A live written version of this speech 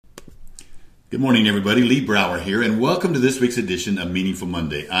Good morning, everybody. Lee Brower here, and welcome to this week's edition of Meaningful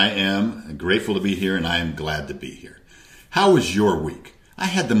Monday. I am grateful to be here, and I am glad to be here. How was your week? I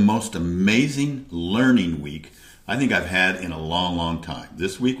had the most amazing learning week I think I've had in a long, long time.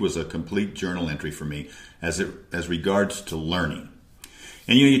 This week was a complete journal entry for me as regards to learning.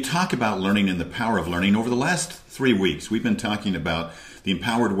 And you talk about learning and the power of learning. Over the last 3 weeks, we've been talking about the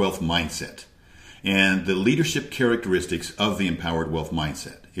empowered wealth mindset and the leadership characteristics of the empowered wealth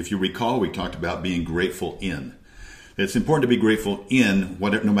mindset. If you recall, we talked about being grateful in. It's important to be grateful in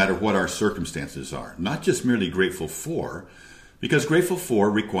no matter what our circumstances are, not just merely grateful for, because grateful for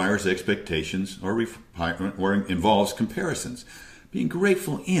requires expectations or involves comparisons. Being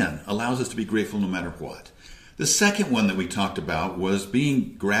grateful in allows us to be grateful no matter what. The second one that we talked about was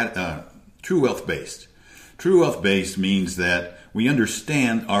being true wealth based. True wealth based means that we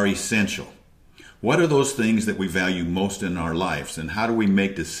understand our essential. What are those things that we value most in our lives, and how do we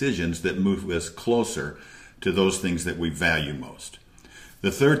make decisions that move us closer to those things that we value most?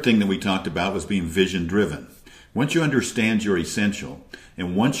 The third thing that we talked about was being vision driven. Once you understand your essential,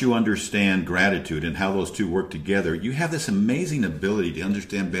 and once you understand gratitude and how those two work together, you have this amazing ability to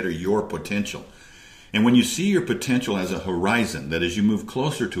understand better your potential. And when you see your potential as a horizon, that as you move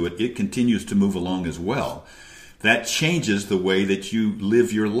closer to it, it continues to move along as well. That changes the way that you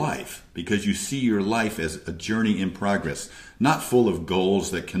live your life, because you see your life as a journey in progress, not full of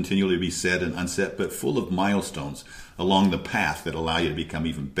goals that continually be set and unset, but full of milestones along the path that allow you to become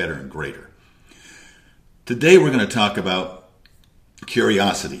even better and greater. Today we're going to talk about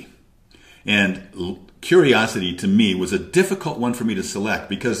curiosity. And curiosity to me was a difficult one for me to select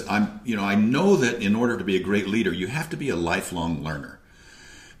because I know that in order to be a great leader, you have to be a lifelong learner.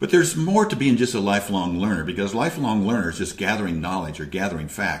 But there's more to being just a lifelong learner, because lifelong learners just gathering knowledge or gathering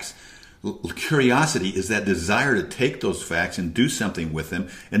facts. Curiosity is that desire to take those facts and do something with them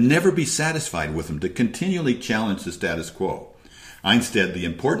and never be satisfied with them, to continually challenge the status quo. Instead, the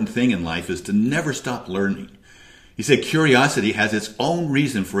important thing in life is to never stop learning. He said curiosity has its own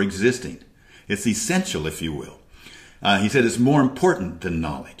reason for existing. It's essential, if you will. He said it's more important than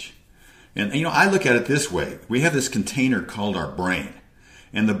knowledge. And I look at it this way. We have this container called our brain.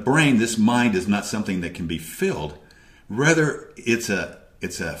 And the brain, this mind, is not something that can be filled. Rather, it's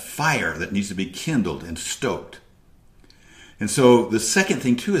a fire that needs to be kindled and stoked. And so the second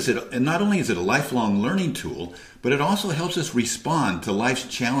thing, too, is that not only is it a lifelong learning tool, but it also helps us respond to life's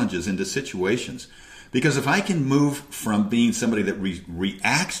challenges and to situations. Because if I can move from being somebody that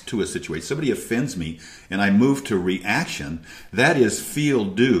reacts to a situation, somebody offends me, and I move to reaction, that is feel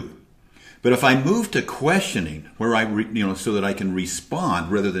do. But if I move to questioning, where so that I can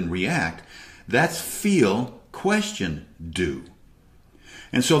respond rather than react, that's feel, question, do.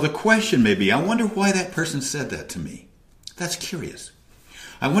 And so the question may be, I wonder why that person said that to me. That's curious.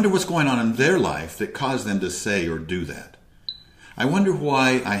 I wonder what's going on in their life that caused them to say or do that. I wonder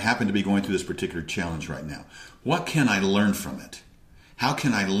why I happen to be going through this particular challenge right now. What can I learn from it? How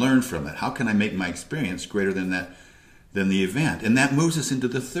can I learn from it? How can I make my experience greater than the event? And that moves us into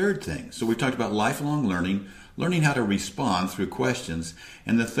the third thing. So we've talked about lifelong learning how to respond through questions,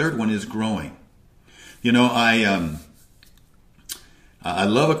 and the third one is growing. I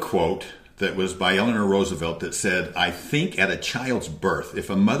love a quote that was by Eleanor Roosevelt that said, "I think at a child's birth, if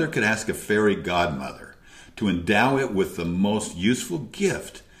a mother could ask a fairy godmother to endow it with the most useful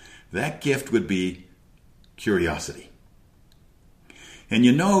gift, that gift would be curiosity." And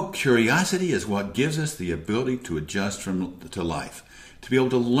curiosity is what gives us the ability to adjust to life, to be able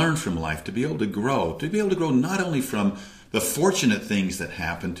to learn from life, to be able to grow not only from the fortunate things that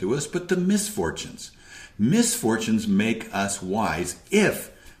happen to us, but the misfortunes. Misfortunes make us wise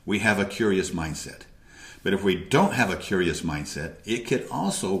if we have a curious mindset. But if we don't have a curious mindset, it could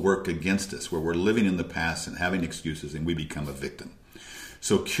also work against us, where we're living in the past and having excuses and we become a victim.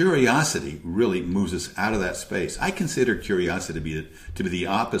 So curiosity really moves us out of that space. I consider curiosity to be the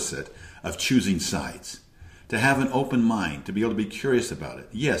opposite of choosing sides. To have an open mind, to be able to be curious about it.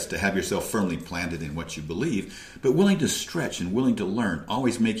 Yes, to have yourself firmly planted in what you believe, but willing to stretch and willing to learn,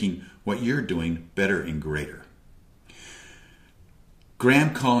 always making what you're doing better and greater.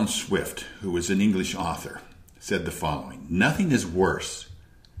 Graham Collins Swift, who was an English author, said the following: "Nothing is worse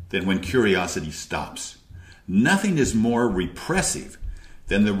than when curiosity stops. Nothing is more repressive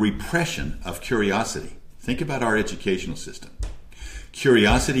than the repression of curiosity." Think about our educational system.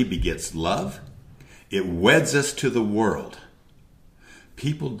 Curiosity begets love. It weds us to the world.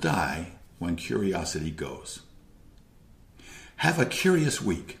 People die when curiosity goes. Have a curious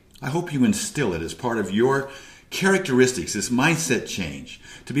week. I hope you instill it as part of your characteristics, this mindset change,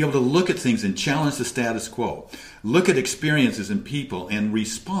 to be able to look at things and challenge the status quo, look at experiences and people and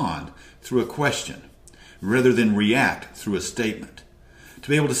respond through a question rather than react through a statement. To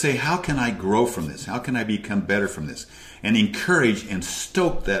be able to say, how can I grow from this? How can I become better from this? And encourage and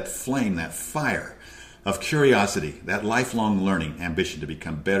stoke that flame, that fire of curiosity, that lifelong learning ambition to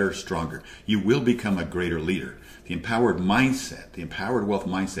become better, stronger. You will become a greater leader. The empowered mindset, the empowered wealth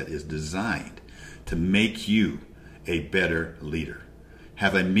mindset is designed to make you a better leader.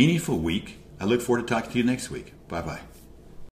 Have a meaningful week. I look forward to talking to you next week. Bye-bye.